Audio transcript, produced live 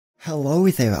Hello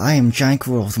there, I am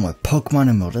GiantGrotle from our Pokemon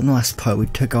Emerald. In the last part, we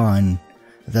took on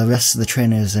the rest of the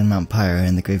trainers in Mount Pyre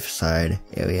in the Graveside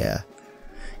area.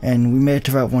 And we made it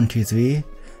to Route 123.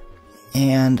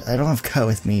 And I don't have Kart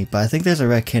with me, but I think there's a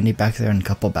red candy back there and a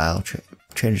couple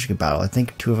trainers you can battle. I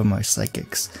think 2 of them are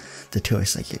psychics. The 2 are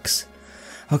psychics.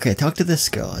 Okay, talk to this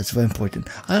girl, it's very important.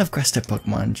 I love grass type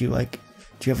Pokemon. Do you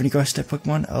have any grass type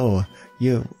Pokemon? Oh,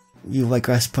 you like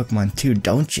grass Pokemon too,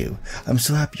 don't you? I'm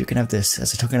so happy you can have this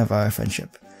as a token of our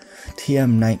friendship.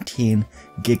 TM19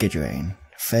 Giga Drain.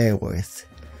 Very worth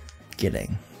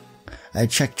getting. I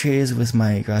checked trees with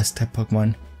my grass type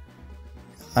Pokemon.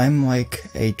 I'm like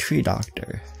a tree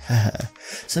doctor.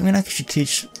 So I'm gonna actually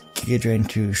teach Giga Drain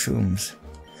to shrooms.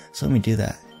 So let me do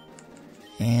that.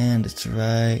 And it's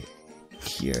right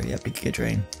here. Yep, the Giga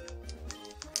Drain.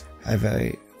 A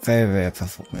very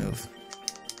powerful move.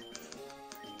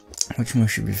 Which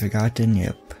move should be forgotten?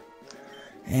 Yep.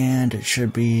 And it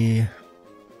should be...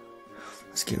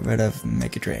 Let's get rid of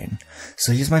Mega Drain.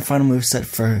 So here's my final moveset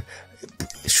for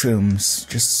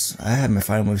shrooms. I have my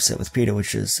final moveset with Peter,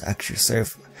 which is actually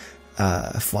Surf,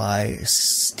 Fly,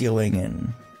 Stealing,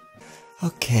 and...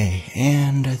 Okay,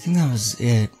 and I think that was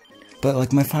it. But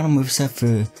like my final moveset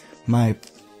for my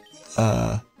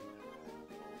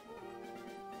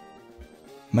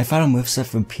final moveset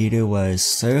from Peter was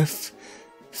Surf,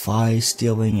 Fly,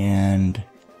 Stealing, and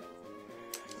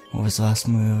what was the last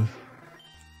move?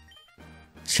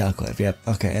 Shell Cliff, yep,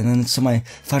 okay, and then so my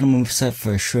final moveset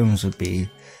for shrooms would be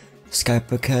Sky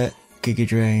Bucket, Giga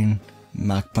Drain,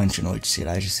 Mach Punch, and Uxie.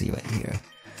 I just see right here.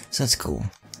 So that's cool.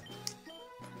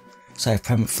 So I have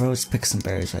Permanent Froze, pick some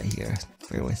berries right here.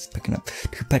 Very worth picking up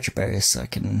 2 Petra Berries so I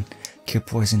can cure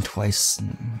poison twice,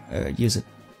 and, use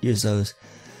those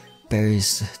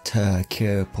berries to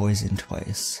cure poison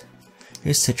twice.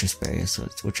 Here's citrus berries,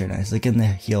 which are nice. They can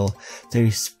heal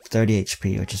 30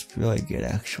 HP, which is really good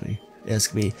actually.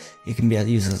 It can be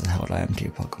used as a held item to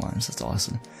your Pokemon, so that's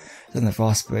awesome. Then the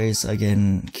frost berries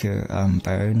again cure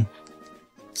burn,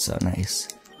 so nice.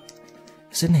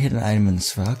 There's a hidden item in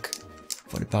this rock.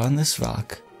 What about in this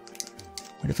rock?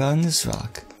 What about in this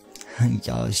rock? You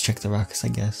always check the rocks, I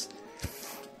guess.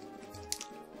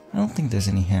 I don't think there's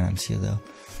any items here though.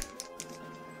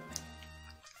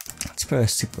 Let's put a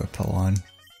Super Repel on.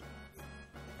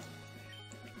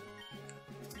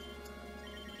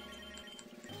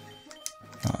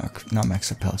 Not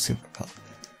Max Repel, Super Repel.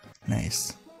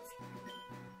 Nice.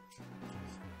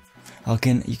 You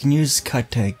can use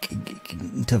Cut to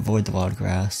avoid the wild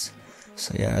grass.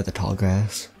 So yeah, the tall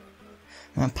grass.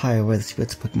 Mount Pyre, where the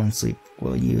Pokemon sleep.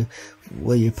 Will your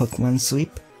Pokemon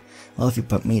sleep? Well, if you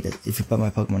put my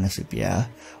Pokemon to sleep, yeah.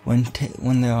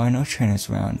 When there are no trainers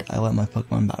around, I let my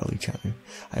Pokemon battle each other.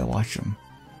 I watch them.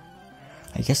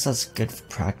 I guess that's good for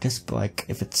practice, but like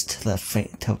if it's to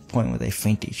the point where they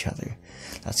faint each other,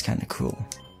 that's kind of cool.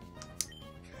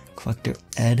 Collector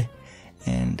Ed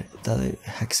and the other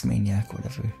Hex Maniac,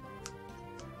 whatever.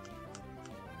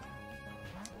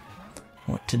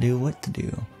 What to do?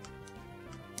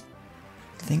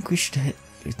 I think we should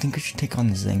take on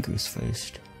the Zangoose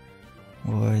first.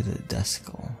 Or the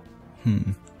Duskull.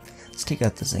 Let's take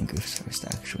out the Zangoose first,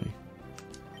 actually.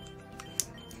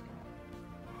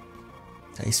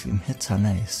 The Ice Beam hits, how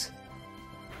nice.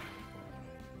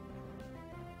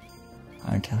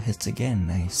 Iron Tail hits again,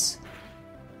 nice.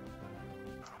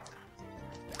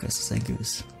 Goes the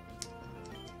Zangoose.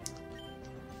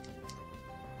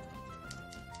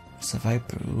 It's a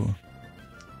Viper, ooh.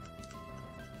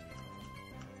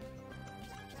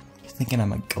 You're thinking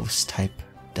I'm a ghost type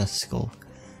Duskull?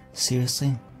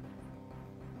 Seriously?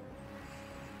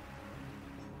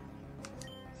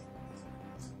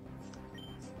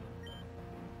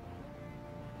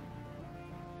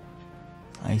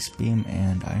 Ice Beam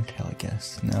and Iron Tail, I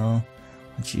guess. No,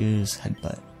 let's use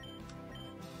Headbutt.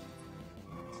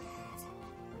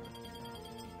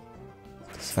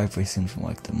 This Viper seems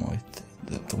like the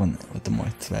one with the more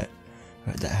threat,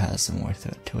 or that has the more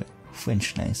threat to it.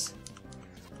 Flinch, nice.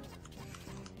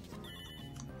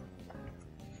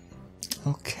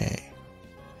 Okay.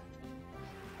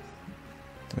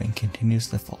 The rain continues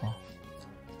to fall.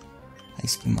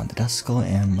 Ice Beam on the Duskull,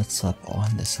 and let's slap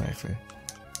on the Surfer.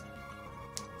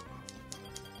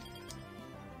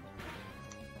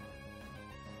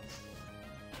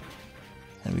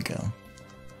 There we go.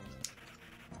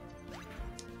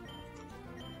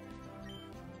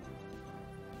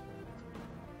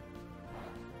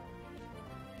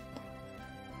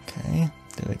 Okay,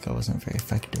 there we go, wasn't very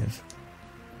effective.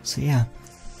 So yeah.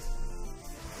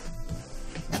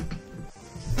 I'm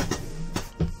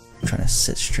trying to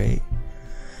sit straight.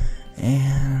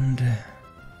 And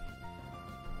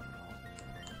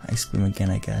Ice Beam again,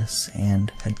 I guess,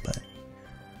 and Headbutt.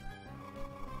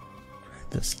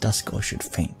 This Duskull should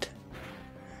faint.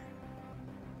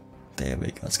 There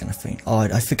we go, it's gonna faint. Oh,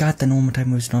 I forgot that normal type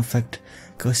moves don't affect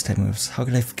ghost type moves. How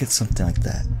could I forget something like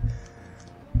that?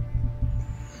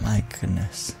 My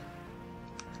goodness.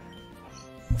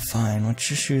 Fine, let's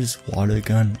just use Water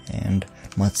Gun and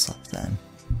Mud Slap then.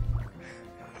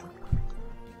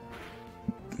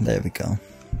 There we go.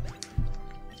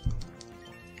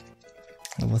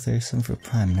 Level 37 for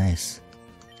Prime, nice.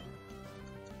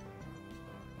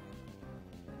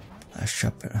 A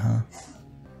Shepherd, huh?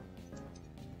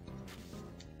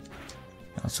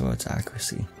 Also, its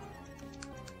accuracy.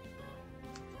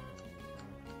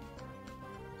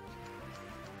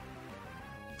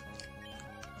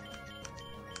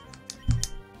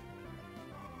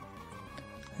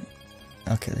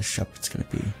 Okay, the Shepherd's gonna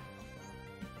be...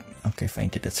 Okay,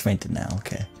 fainted. It's fainted now.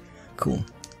 Okay, cool.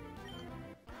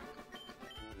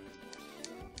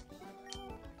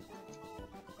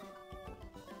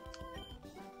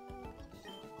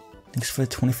 Thanks for the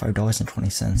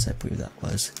 $25.20, I believe that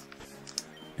was.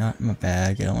 Not in my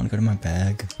bag. I don't want to go to my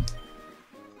bag.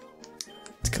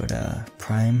 Let's go to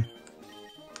Prime.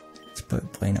 Let's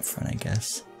put Blaine up front, I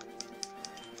guess.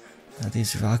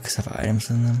 These rocks have items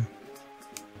in them.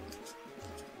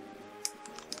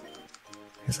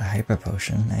 Here's a Hyper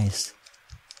Potion. Nice.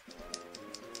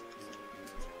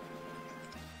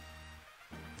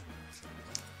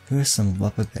 Here's some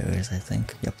Leopard Berries, I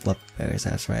think. Yep, Leopard Berries,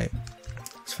 that's right.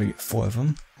 So we get 4 of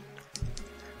them.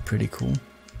 Pretty cool.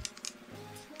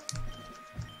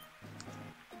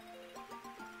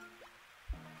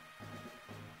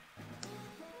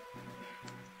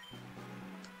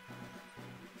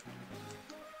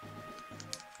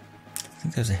 I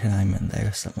think there's a hidden item in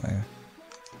there somewhere.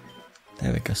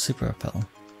 There we go, Super Repel.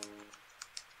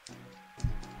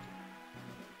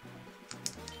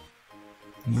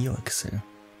 Uxie.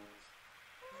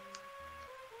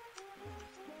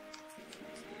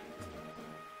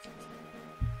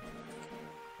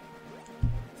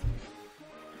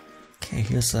 Okay,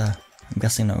 here's I'm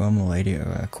guessing a normal lady or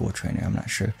a cool trainer, I'm not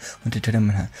sure. Want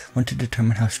to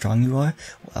determine how strong you are?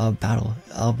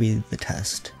 I'll be the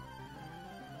test.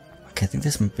 Okay, I think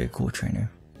this might be a cool trainer.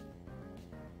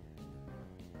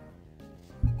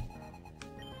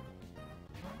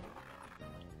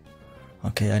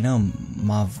 Okay, I know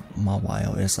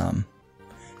Mawile is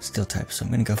steel type, so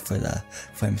I'm gonna go for the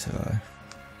flamethrower.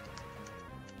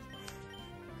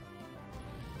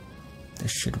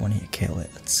 This should one hit KO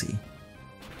it, let's see.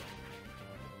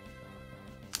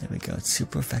 There we go, it's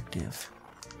super effective.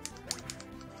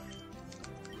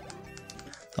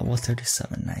 Level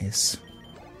 37, nice.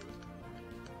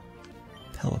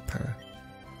 Pelipper.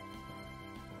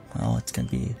 Well, it's gonna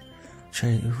be...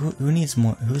 Who needs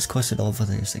more? Who's closer to level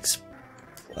 36?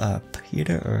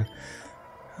 Peter or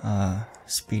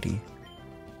Speedy?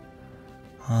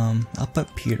 I'll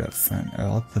put Peter up front, or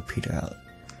I'll put Peter out.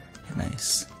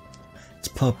 Nice. It's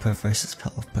Pelipper versus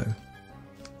Pelipper.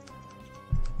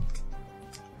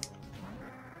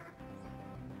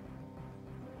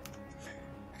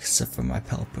 Except for my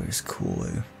Pelipper is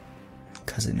cooler,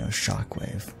 because it knows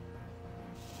Shockwave.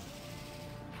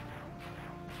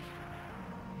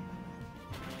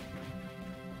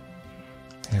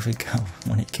 There we go,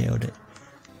 when it KO'd it.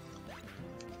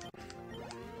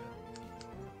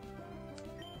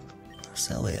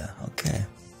 Celia, okay.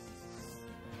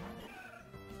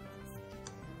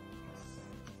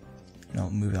 You know,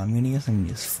 move I'm gonna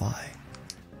use Fly.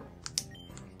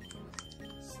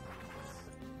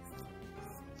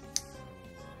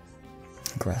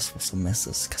 Grass will still miss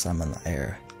this because I'm in the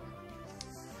air.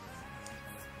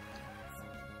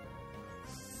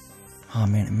 Oh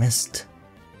man, it missed.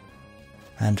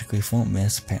 Magically won't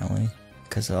miss apparently,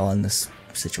 because they're all in this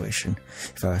situation.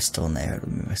 If I was still in the air, it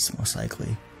would miss most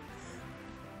likely.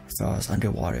 If I was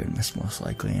underwater, it would miss most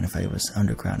likely, and if I was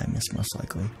underground, I'd miss most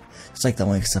likely. It's like the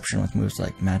only exception with moves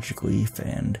like Magic Leaf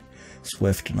and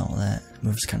Swift and all that.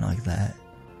 Moves kind of like that.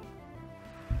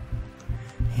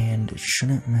 And it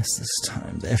shouldn't miss this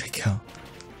time. There we go.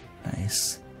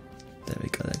 Nice. There we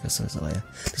go, there goes Rosalia.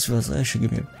 This Rosalia should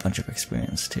give me a bunch of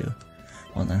experience too.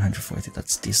 Well, 940,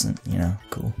 that's decent, you know,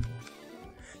 cool.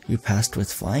 You passed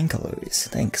with flying colors.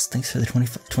 Thanks for the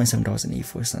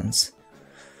 $27.84.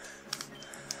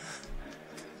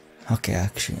 Okay,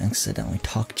 actually, I accidentally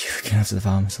talked to you again after the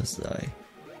bomb, so sorry.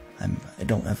 I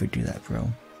don't ever do that,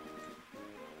 bro.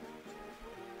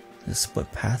 There's a split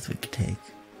path we could take.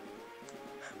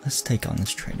 Let's take on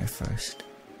this trainer first.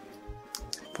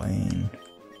 Blaine.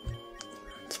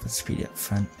 Let's put Speedy up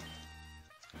front.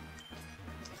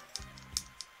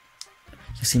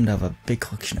 You seem to have a big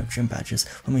collection of gym badges.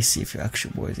 Let me see if you're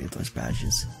actually worthy of those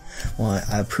badges. Well,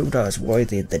 I proved I was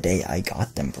worthy the day I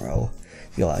got them, bro.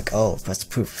 You're like, oh, that's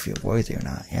proof if you're worthy or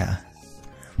not. Yeah.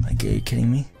 Like, are you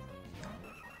kidding me?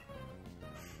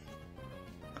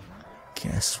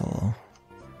 Guess well,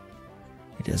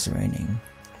 it is raining.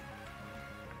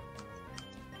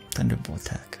 Thunderbolt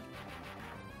attack.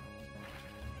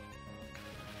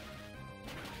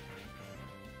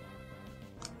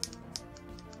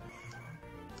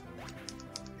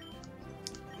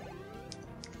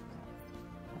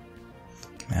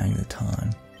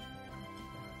 Magneton.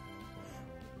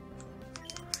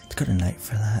 Let's go to night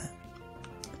for that.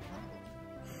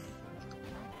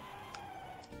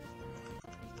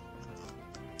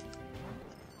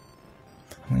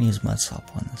 I'm gonna use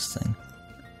Mudkip on this thing.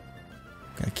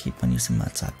 Gotta keep on using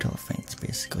Mudkip till it faints,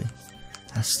 basically.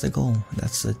 That's the goal.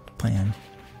 That's the plan.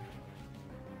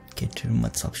 Get to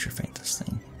Mudkip should faint this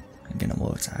thing. I'm gonna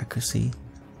lower its accuracy.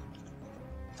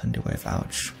 Thunder Wave,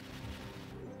 ouch.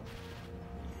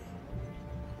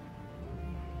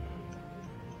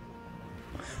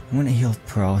 I'm gonna heal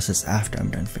paralysis after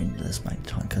I'm done fainting this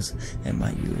Magneton, because it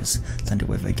might use Thunder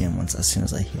Wave again once as soon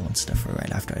as I heal and stuff, or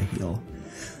right after I heal.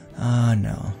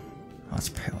 No. Oh, it's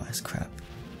paralyzed, crap.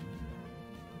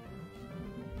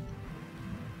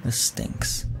 This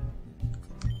stinks.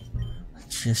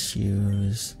 Let's just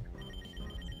use...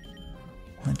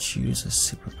 Let's use a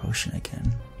super potion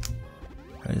again.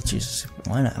 Or let's use a super...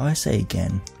 Why not? I say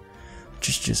again.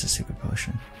 Just use a super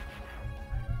potion.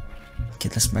 Okay,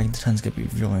 this Magneton's gonna be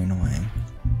really annoying.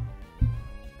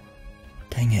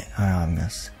 Dang it. Oh, I'm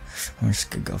just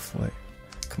gonna go for it.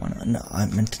 Come on, no, I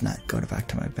meant to not go back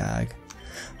to my bag.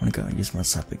 I'm gonna go and use my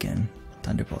sap again.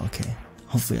 Thunderbolt, okay.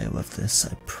 Hopefully I live this.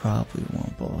 I probably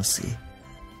won't, but we'll see.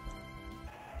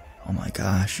 Oh my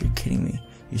gosh, you're kidding me.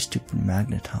 You stupid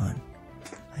Magneton.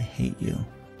 I hate you.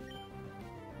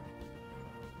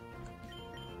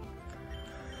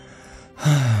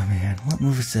 Oh man, what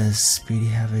moves does Speedy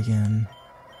have again?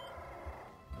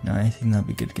 No, I think that'd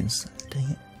be good against that.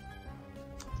 Dang it.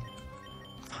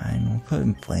 Fine, we'll put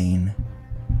in Blaine.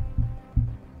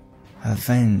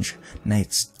 Avenge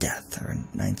Knight's death, or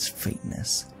Knight's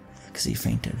faintness, because he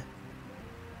fainted.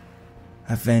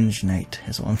 Avenge Knight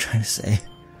is what I'm trying to say.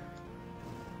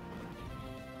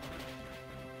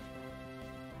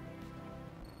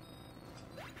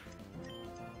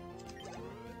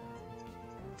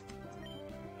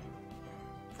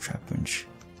 Trapinch.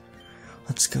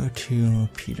 Let's go to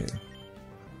Peter.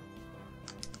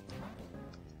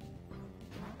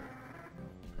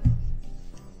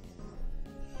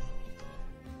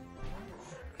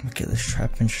 Okay, this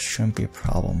Trapinch shouldn't be a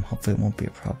problem. Hopefully it won't be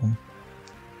a problem.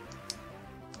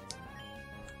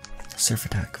 Surf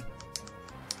attack.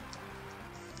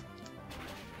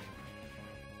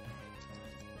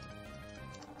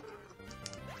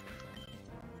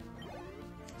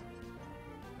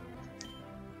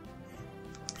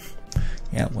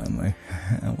 Yeah, one more.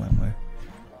 One more.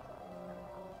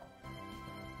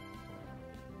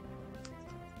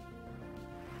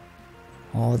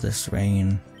 All this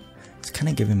rain. It's kind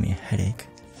of giving me a headache.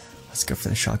 Let's go for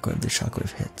the shockwave. The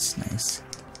shockwave hits. Nice.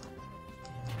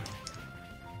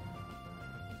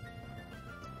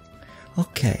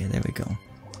 Okay, there we go.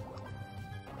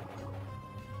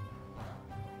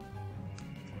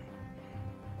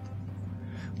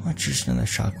 Let's use another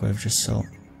shockwave just so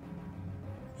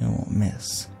it won't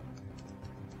miss.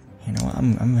 You know what?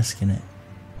 I'm risking it.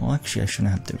 Well, actually, I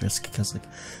shouldn't have to risk it because like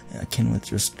I can with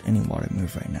just any water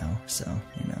move right now. So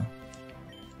you know.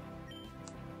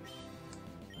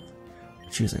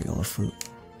 Choose a yellow fruit.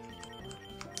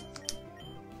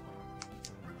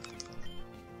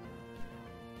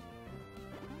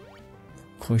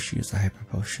 Of course, use the hyper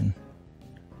potion.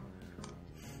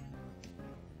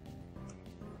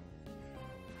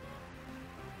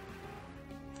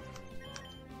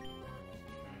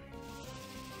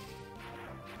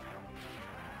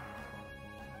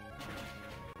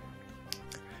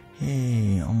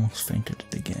 Hey, almost fainted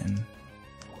again.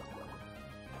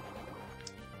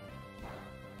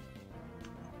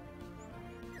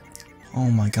 Oh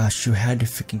my gosh, you had to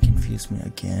freaking confuse me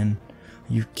again.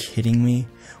 Are you kidding me?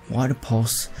 Water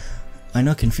Pulse. I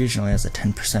know Confusion only has a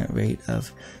 10% rate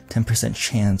of 10%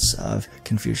 chance of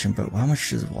confusion, but how much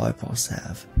does Water Pulse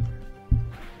have?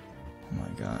 Oh my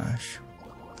gosh.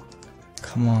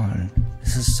 Come on.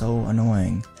 This is so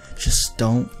annoying. Just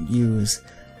don't use.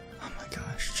 Oh my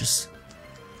gosh. Just.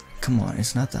 Come on.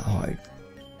 It's not that hard.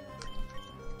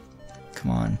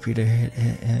 Come on, Peter.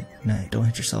 Hit. No, don't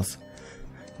hit yourself.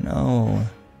 No.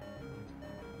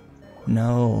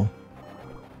 No.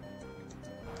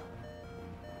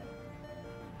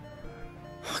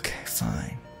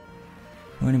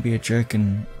 You want to be a jerk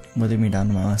and wither me down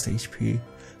to my last HP?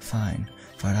 Fine,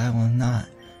 but I will not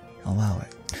allow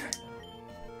it.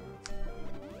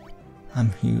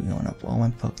 I'm healing up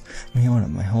I'm healing up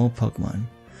my whole Pokemon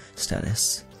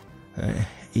status,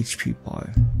 HP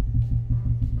bar.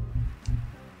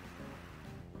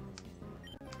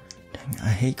 Dang, I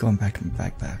hate going back to my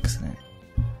bag by accident.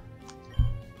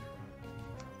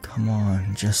 Come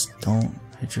on, just don't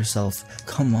hit yourself.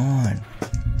 Come on.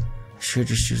 I should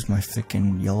just use my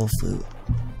freaking yellow flute.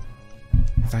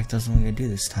 In fact, that's what I'm gonna do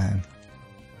this time.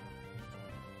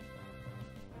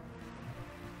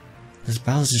 This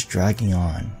battle's just dragging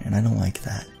on, and I don't like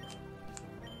that.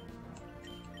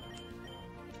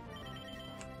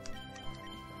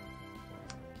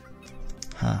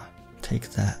 Ha, take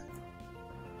that.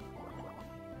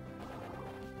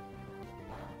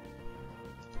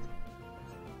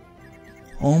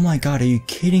 Oh my god, are you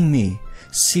kidding me?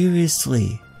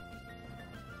 Seriously?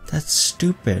 That's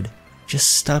stupid. Just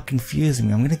stop confusing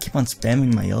me. I'm gonna keep on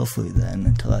spamming my yellow flute then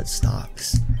until that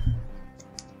stops.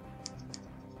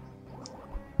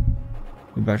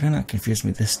 You better not confuse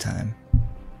me this time.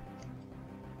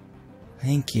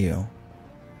 Thank you.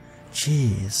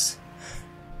 Jeez.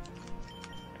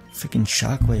 Freaking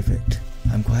shockwave it.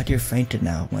 I'm glad you're fainted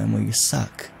now, Whammo, you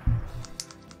suck.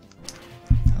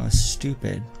 That was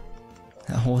stupid.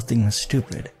 That whole thing was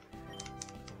stupid.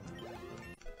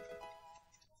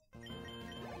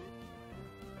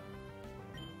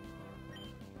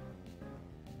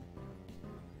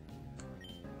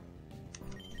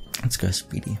 Let's go,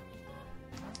 Speedy.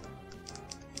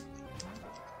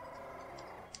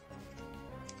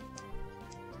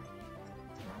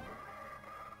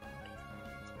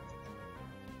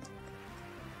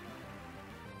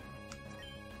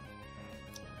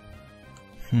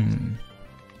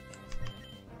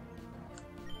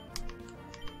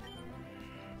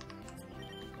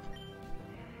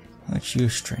 Let's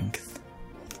use strength.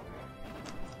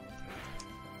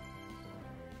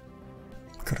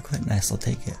 Could quite nice, I'll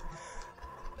take it.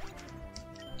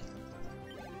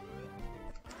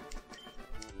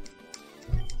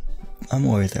 I'm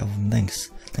worried though,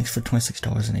 thanks. Thanks for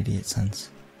 $26.88.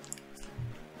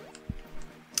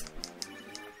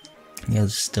 Yeah,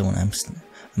 still when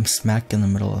I'm smack in the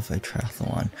middle of a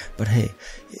triathlon. But hey,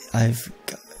 I've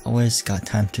always got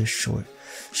time to shoot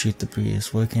the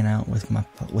breeze. Working out with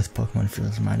Pokemon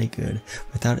feels mighty good.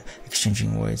 Without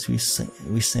exchanging words, we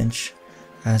cinch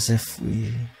as if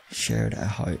we shared a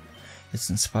heart. It's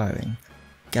inspiring.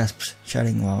 Gasps,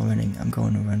 chatting while running. I'm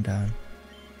going to run down.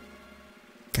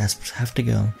 Gasps, have to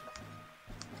go.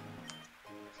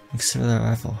 Consider the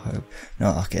rifle herb.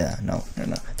 No, okay, no.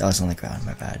 That was on the ground,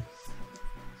 my bad.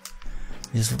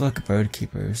 These look like bird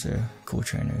keepers or cool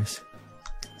trainers.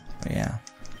 But yeah.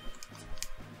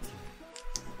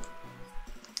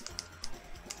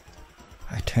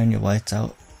 I turn your lights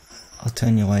out. I'll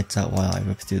turn your lights out while I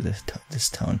rip through this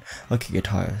tone. Okay,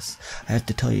 guitars. I have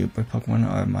to tell you, bird Pokemon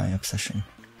are my obsession.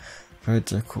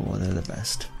 Birds are cool, they're the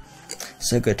best.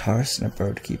 So a guitarist and a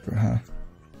bird keeper, huh?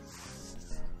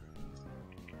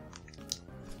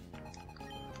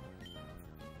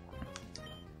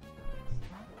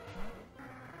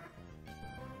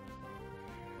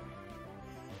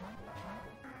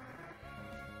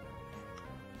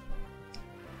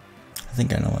 I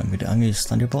think I know what I'm gonna do. I'm gonna use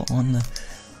Thunderbolt on the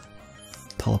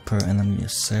Pelipper and I'm gonna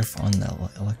use Surf on the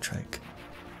Electric.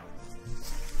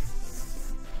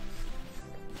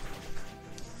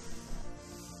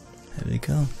 There we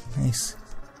go. Nice.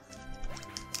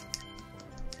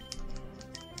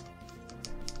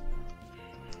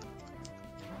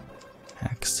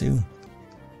 Haxu.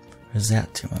 Where's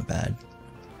that to, my bad?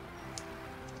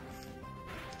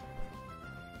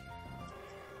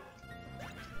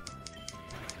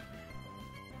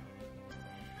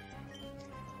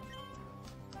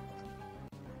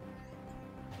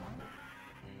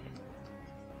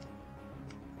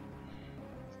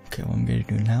 Okay, what I'm gonna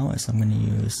do now is I'm gonna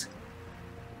use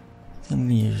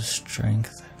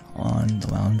Strength on the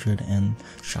Loungard and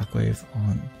Shockwave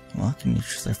on. Well, I can use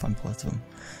Surf on both of them.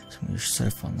 So I'm gonna use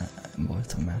Surf on that and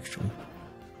both of them actually.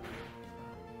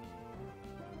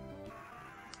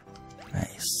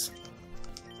 Nice.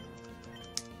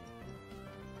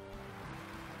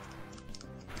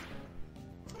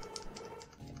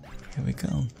 Here we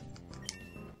go.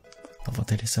 Level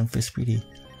 37 for Speedy.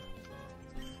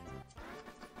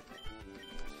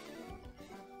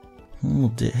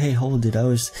 Hold it, I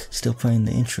was still playing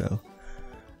the intro.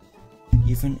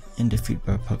 Even in defeat,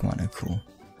 bird Pokemon are cool.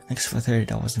 Thanks for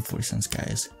 $30.40,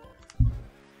 guys.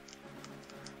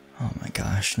 Oh my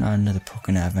gosh, not another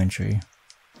Pokemon adventure.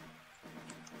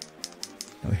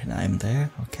 Oh, I'm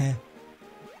there? Okay.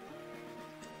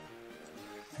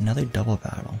 Another double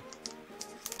battle.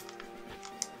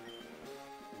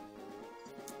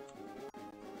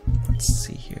 Let's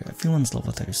see here. Everyone's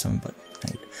level 37, but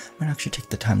Knight. I'm gonna actually take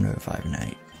the time to revive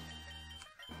Knight.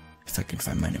 If I can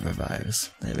find my revives.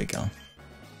 There we go.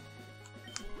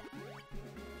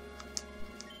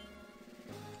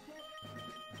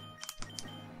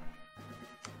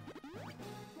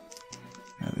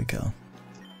 There we go.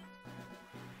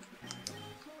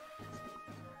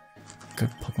 Good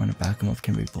Pokemon to back him up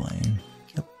can be Blaine.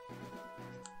 Yep.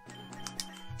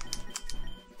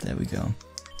 There we go.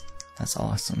 That's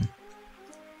awesome.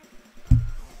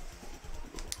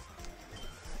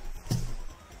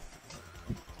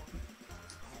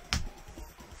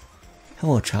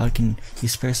 Hello child, can you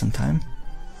spare some time?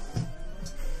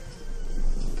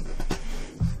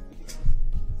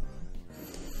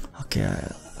 Okay,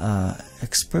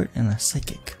 expert and a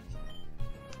psychic.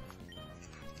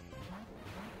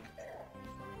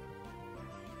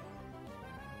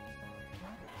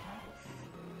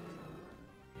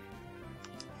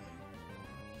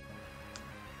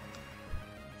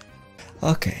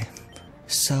 Okay,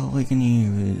 so we're gonna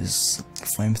use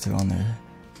flamethrower on the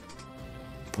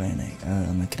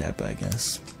on the Kadabra, I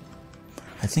guess.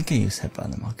 I think I used Headbutt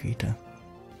on the Margarita.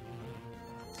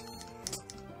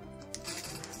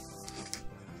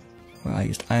 Or I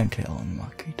used Iron Tail on the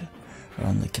Margarita. Or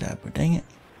on the Kadabra, dang it.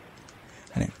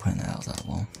 I didn't put in that out that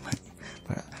well.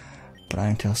 but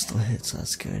Iron Tail still hits, so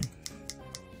that's good.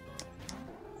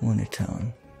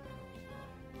 Wintertone.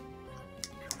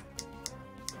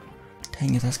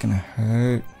 Dang it, that's gonna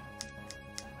hurt.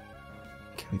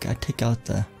 Okay, we gotta take out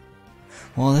the...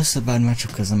 Well, this is a bad matchup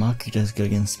because the Margarita is good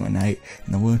against my Knight,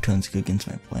 and the Wintertone's good against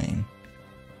my Blaine.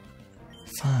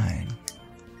 Fine.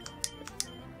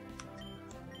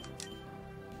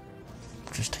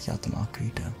 Just take out the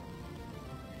Margarita.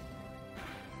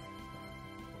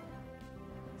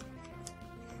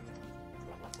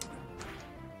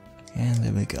 And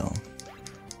there we go.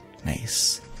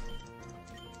 Nice.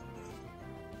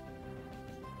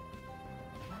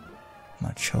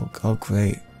 My choke. Oh,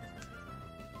 great.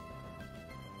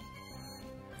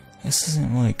 This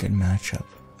isn't really a good matchup.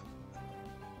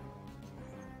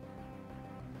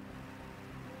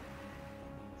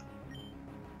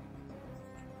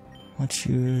 Let's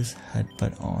use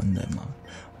Headbutt on the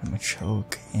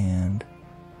Machoke and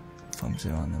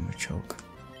Flamethrower on the Machoke.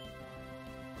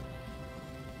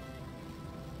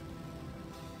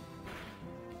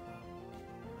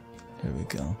 There we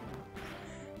go.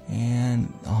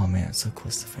 And oh man, it's so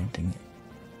close to fainting it.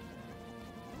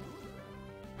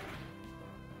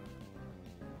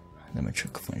 The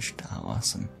Machoke flinched.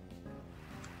 Awesome.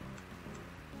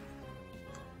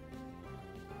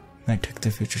 I took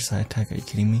the future side attack. Are you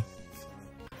kidding me?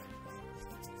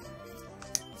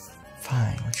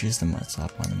 Fine. Let's use the Mud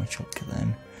Slap on the Machoke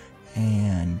then,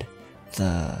 and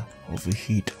the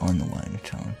Overheat on the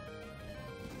Wintertone.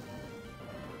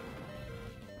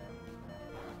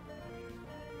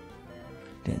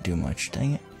 Didn't do much.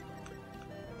 Dang it.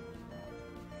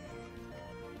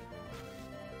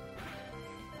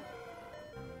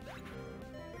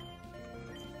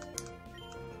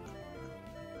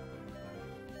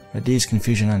 A D's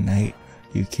confusion on Knight.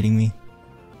 Are you kidding me?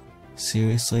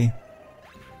 Seriously?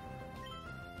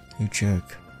 You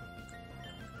jerk.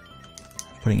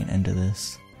 I'm putting an end to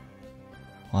this.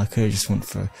 Well, I could have just went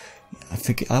for...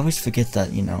 I always forget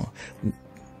that, you know,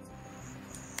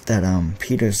 that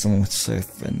Peter's the one with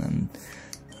Surf and then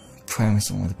Prime is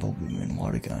the one with Bulbasaur and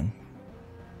Water Gun.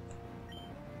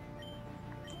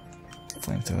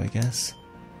 Flamethrower, I guess.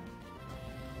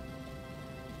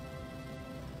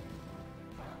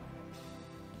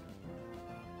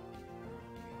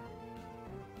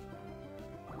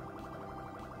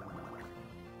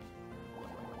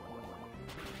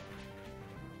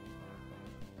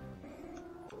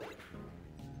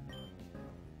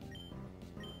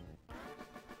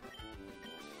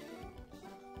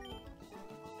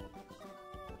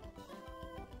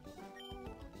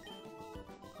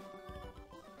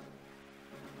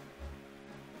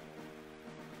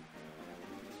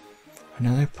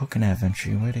 Another Pokemon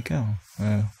adventure, way to go.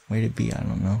 Way to be, I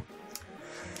don't know.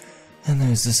 And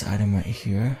there's this item right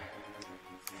here.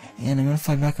 And I'm gonna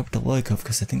fly back up to Lily Cove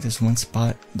because I think there's one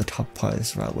spot, the top part of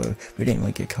this route, where we didn't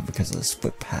really get covered because of the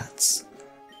split paths.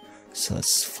 So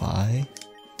let's fly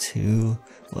to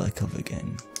Lily Cove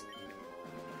again.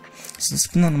 So this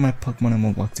has been on my Pokemon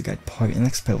and Walk the Guide part. In the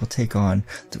next part, we'll take on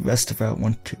the rest of Route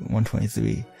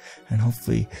 123 and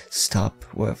hopefully stop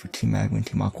wherever Team Magma and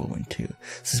Team Aqua went to.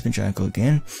 This has been GiantGrotle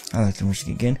again. I'd like to wish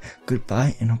you again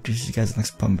goodbye and hope to see you guys in the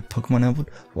next part of my Pokemon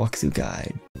Emerald Walkthrough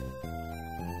Guide.